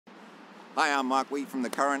Hi, I'm Mark Wheat from The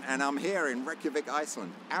Current, and I'm here in Reykjavik,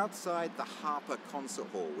 Iceland, outside the Harpa concert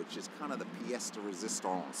hall, which is kind of the pièce de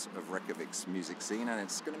résistance of Reykjavik's music scene, and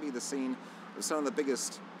it's going to be the scene of some of the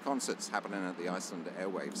biggest concerts happening at the Iceland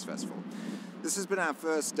Airwaves Festival. This has been our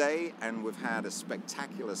first day, and we've had a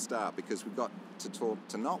spectacular start because we've got to talk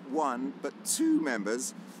to not one, but two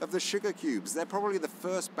members of the Sugarcubes. They're probably the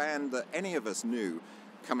first band that any of us knew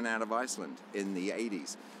coming out of Iceland in the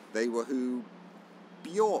 80s. They were who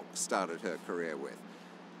Björk started her career with,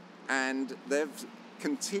 and they've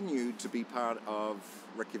continued to be part of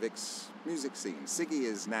Reykjavik's music scene. Siggy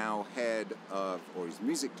is now head of, or he's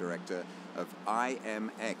music director of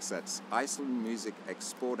IMX, that's Iceland Music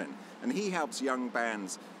Exporting, and he helps young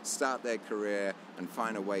bands start their career and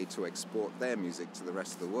find a way to export their music to the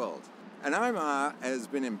rest of the world. And Einar has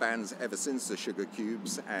been in bands ever since the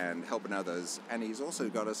Sugarcubes and helping others, and he's also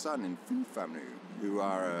got a son in Fufanu, who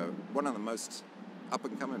are one of the most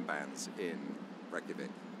up-and-coming bands in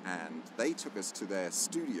Reykjavik, and they took us to their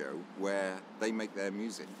studio where they make their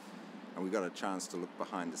music, and we got a chance to look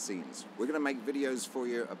behind the scenes. We're going to make videos for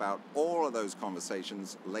you about all of those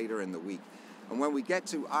conversations later in the week, and when we get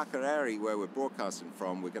to Akureyri, where we're broadcasting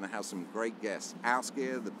from, we're going to have some great guests.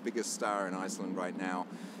 Ásgeir, the biggest star in Iceland right now,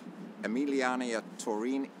 Emiliani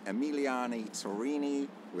Torini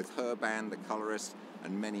with her band, The Colorist,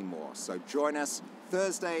 and many more. So join us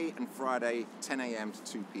Thursday and Friday, 10 a.m. to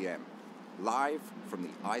 2 p.m. live from the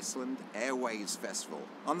Iceland Airwaves Festival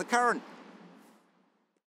on The Current.